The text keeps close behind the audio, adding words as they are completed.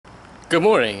Good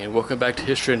morning and welcome back to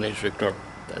History and Leisure. Ignore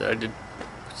that I did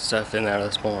stuff in there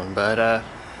this morning, but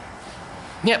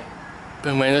yep,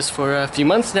 been waiting this for a few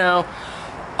months now.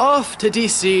 Off to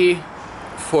DC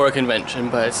for a convention,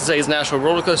 but it's today's National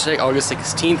Roller Coaster Day, August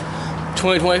 16th,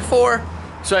 2024.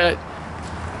 So I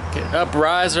get up,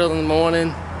 rise early in the morning,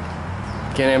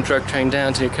 get an Amtrak train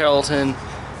down to Carrolton,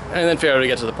 and then figure out how to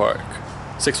get to the park,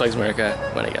 Six Flags America,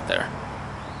 when I get there.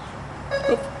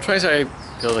 Try to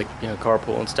go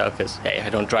carpool and stuff, because hey,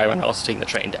 I don't drive, I'm also taking the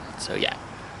train down, so yeah.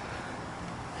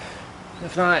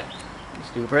 If not,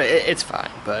 just Uber. It's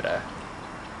fine, but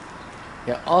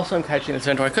yeah. Also, I'm catching the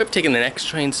Central. I could have taken the next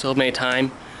train, still made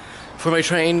time for my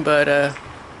train, but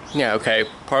yeah, okay.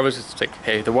 Part of it is just like,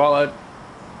 hey, the wallet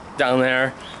down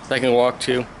there that I can walk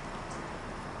to.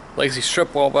 Legacy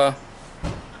Strip Walla,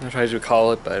 I'm trying to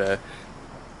recall it, but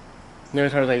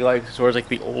many times I like stores like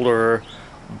the older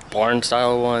barn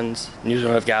style ones. Usually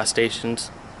don't have gas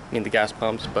stations, I mean the gas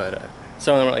pumps, but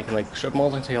some of them are like in like strip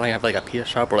malls, and so you only have like a pizza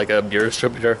shop or like a beer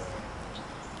distributor.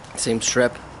 Same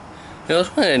strip. There's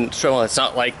one in strip mall that's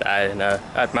not like that in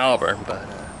at Malvern, but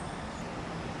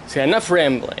so yeah, enough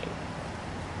rambling.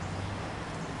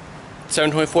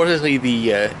 724 is like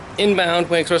the inbound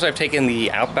way. Of I've taken the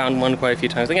outbound one quite a few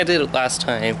times. I think I did it last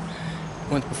time,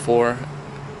 once before,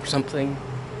 or something.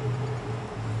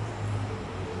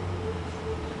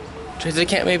 Transit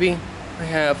camp maybe? I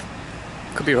have.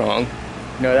 Could be wrong.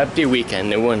 No, that'd be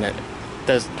weekend. It wouldn't.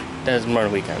 Doesn't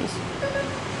run weekends.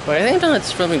 But I think I've done it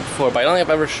filming before, but I don't think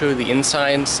I've ever showed the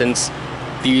inside since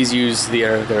these use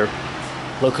their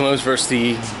locomotives versus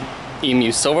the EMU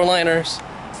Silverliners.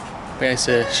 But I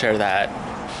to share that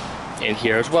in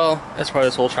here as well as part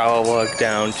of this whole travel vlog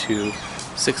down to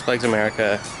Six Flags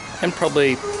America and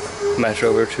probably measure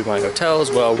over to my hotel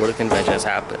as well where the convention has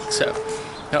happened. So,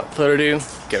 without further ado,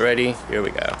 get ready, here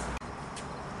we go.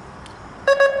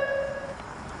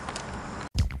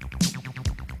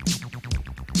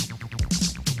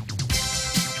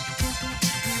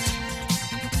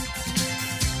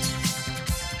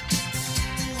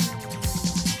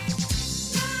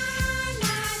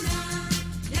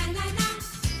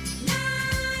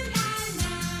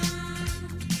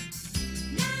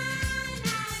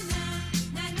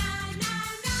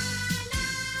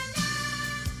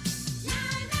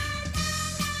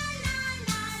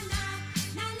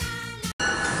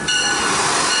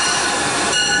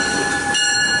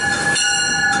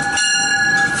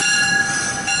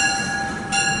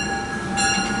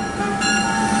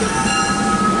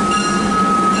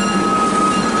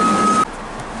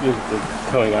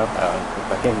 Going outbound,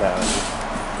 back inbound.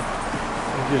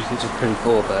 These are pretty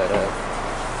cool, but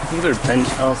I think they're bench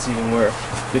LCD where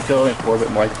they feel like for a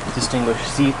bit more like distinguished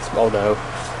seats, although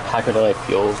Packard Light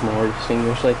feels more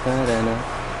distinguished like that. And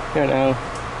here now,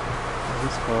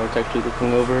 this car is actually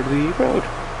looking over the road.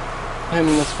 I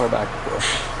haven't been this far back before.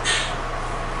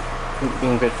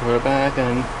 Being a bit further back,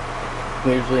 and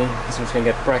usually I'm just gonna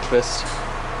get breakfast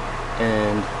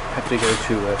and have to go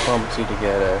to a pharmacy to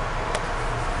get a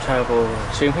travel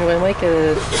stream. I might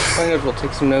get we'll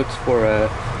take some notes for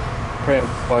probably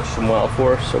watch some Wild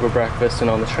Force over breakfast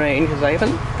and on the train, because I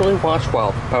haven't really watched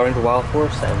Power Ranger Wild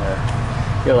Force, and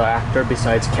the other actor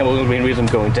besides Campbell, the main reason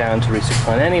I'm going down to research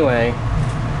one anyway.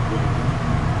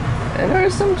 And there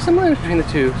is some similarities between the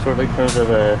two, sort of like in terms of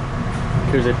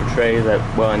here's they portray that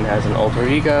one has an alter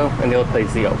ego and the other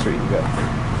plays the alter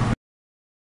ego.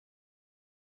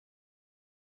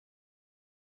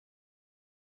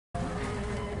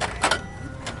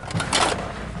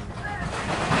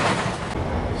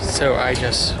 So I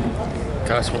just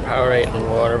got some Powerade and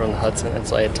water from the Hudson, and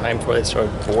so I had time before they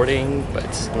started boarding, but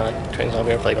it's not, train's not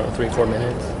here for like 3-4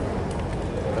 minutes.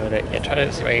 But I tried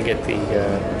to see if I can get the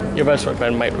earbuds,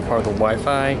 but it might require the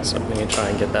Wi-Fi, so I'm going to try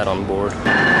and get that on board.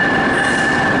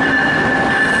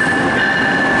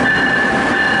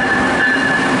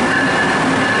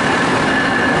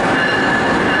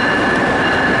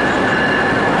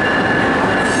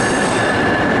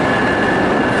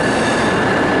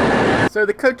 So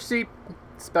the coach seat,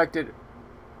 expected,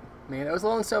 man, it was a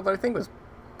little unsettled, but I think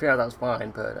that was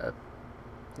fine. But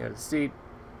the seat,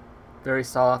 very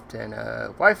soft, and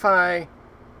Wi-Fi,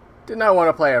 did not want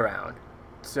to play around.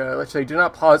 So let's say, do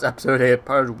not pause episode 8 of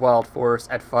Power Ranger Wild Force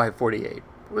at 5:48.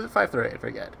 Or was it 5:38? I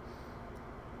forget.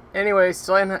 Anyway,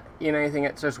 still hadn't eaten anything.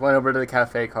 It just went over to the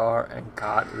cafe car and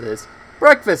got this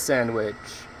breakfast sandwich,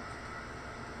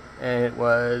 and it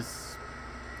was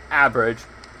average.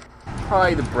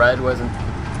 Probably the bread wasn't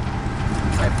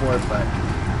type for it, but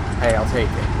hey, I'll take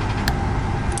it.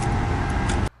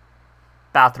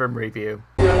 Bathroom review.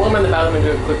 While I'm in the bathroom, I'm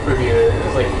going to do a quick review. It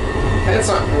was like And it's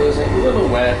not losing, a little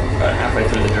wet, about halfway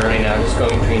through the journey now, just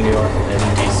going between New York and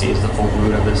DC is the full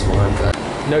route of this one. But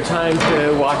no time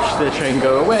to watch the train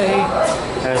go away,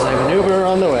 as I have an Uber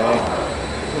on the way.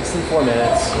 Less than 4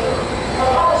 minutes.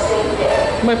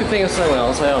 Might be thinking of someone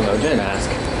else, I don't know, didn't ask.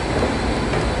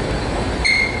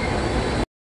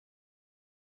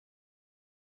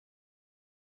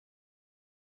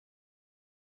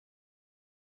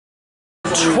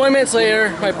 Minutes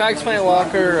later, my bag's in my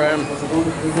locker.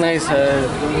 Nice,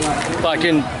 locked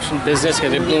in some business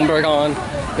because of Bloomberg on.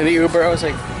 And the Uber, I was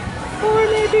like, 4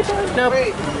 maybe, but nope.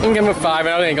 I'm gonna give him a 5. I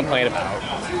don't think I complain about.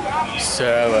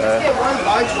 So,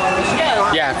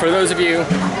 yeah, for those of you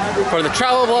for the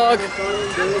travel vlog,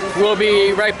 we'll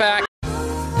be right back.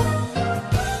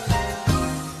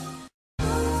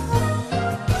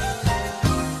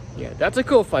 Yeah, that's a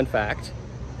cool fun fact.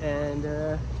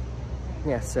 And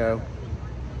yeah, so.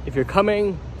 If you're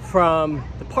coming from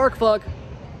the park vlog,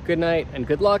 good night and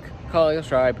good luck. Call,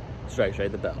 subscribe, strike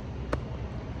the bell.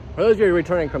 For those of you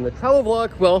returning from the travel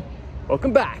vlog, well,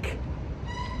 welcome back.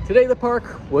 Today the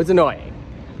park was annoying.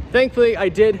 Thankfully, I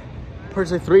did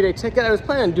purchase a 3-day ticket. I was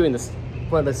planning on doing this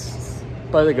one of this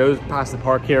bus that goes past the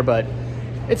park here, but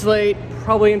it's late,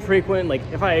 probably infrequent. Like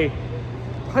if I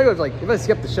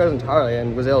skipped the shows entirely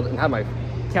and was able to have my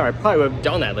camera, I probably would have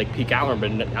done that like peak hour, but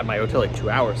at my hotel like 2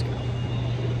 hours ago.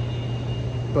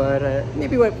 But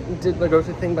maybe I did the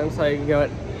grocery thing, but I'm sorry, you know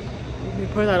what, maybe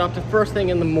put that off to first thing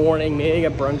in the morning, maybe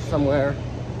get brunch somewhere,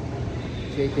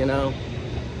 you know.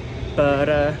 But,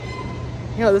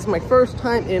 you know, this is my first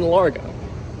time in Largo.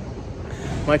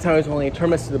 My time was only a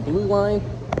terminus to the blue line.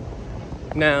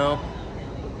 Now,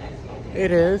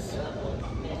 it is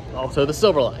also the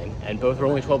silver line, and both are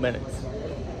only 12 minutes.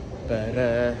 But,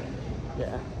 yeah. I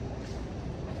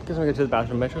guess I'm gonna go to the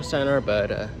Boston Metro Center,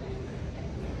 but,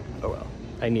 oh well.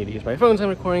 I need to use my phone so I'm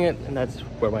recording it, and that's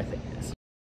where my thing is.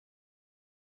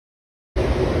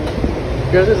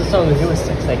 Because this is some of the newest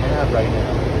sets they have right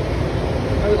now.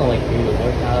 I was only paid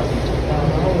 1,000,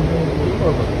 2,000,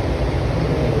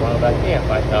 a while back, yeah,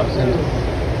 5,000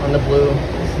 on the blue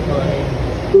line.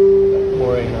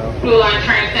 Or, you know. Blue line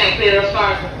train St. Peter's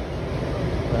Park.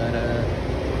 But,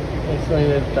 it's something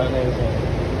they've done is,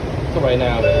 so right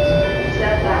now there's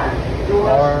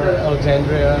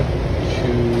Alexandria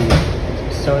to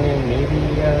Sony, maybe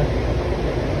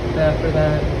after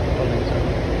that. I don't think so.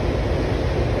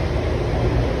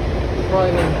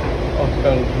 Probably also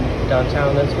going downtown,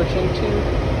 then switching to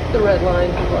the red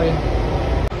line. Probably.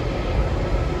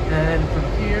 And from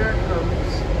here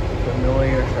comes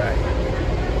familiar track.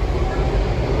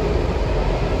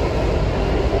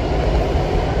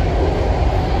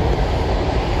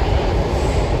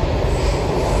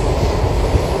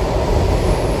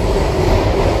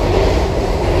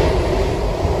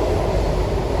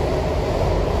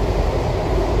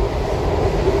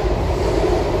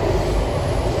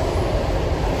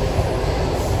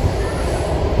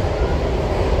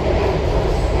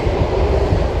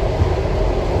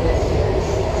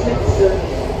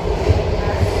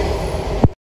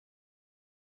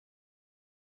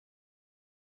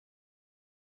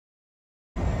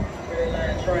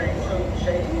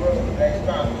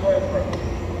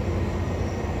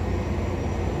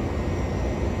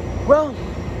 Well,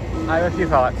 I have a few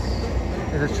thoughts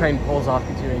as this train pulls off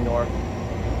continuing north.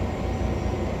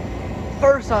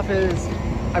 First off is,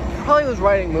 I probably was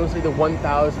riding mostly the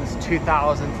 1000s,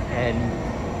 2000s, and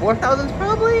 4000s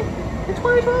probably in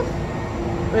 2012.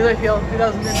 At least I feel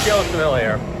 2010 feels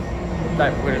familiar.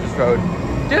 That Winter's Road.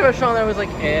 Did have a show that I was like,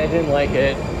 I didn't like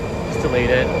it. Just delete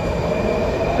it.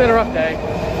 It's been a rough day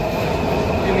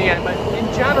in the end, but in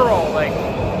general, like,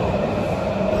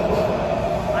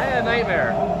 I had a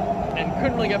nightmare and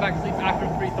couldn't really get back to sleep after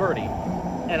 3:30,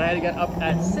 and I had to get up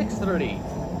at 6:30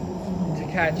 to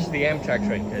catch the Amtrak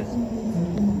train because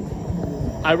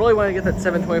I really wanted to get that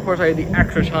 7:24, so I had the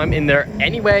extra time in there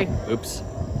anyway. Oops.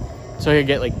 So I could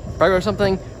get like burger or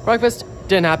something. Breakfast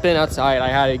didn't happen outside. I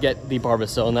had to get the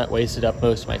Barbacil, and that wasted up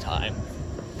most of my time,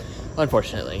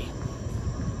 unfortunately.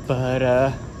 But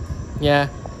yeah,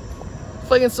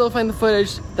 if I can still find the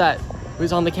footage that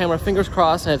was on the camera, fingers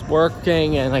crossed, and it's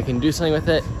working and I can do something with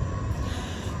it.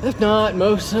 If not,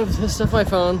 most of the stuff on my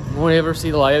phone won't ever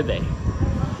see the light of day.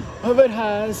 Hope it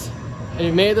has, and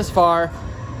you made it this far,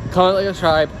 comment, like,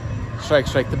 subscribe,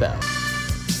 strike the bell.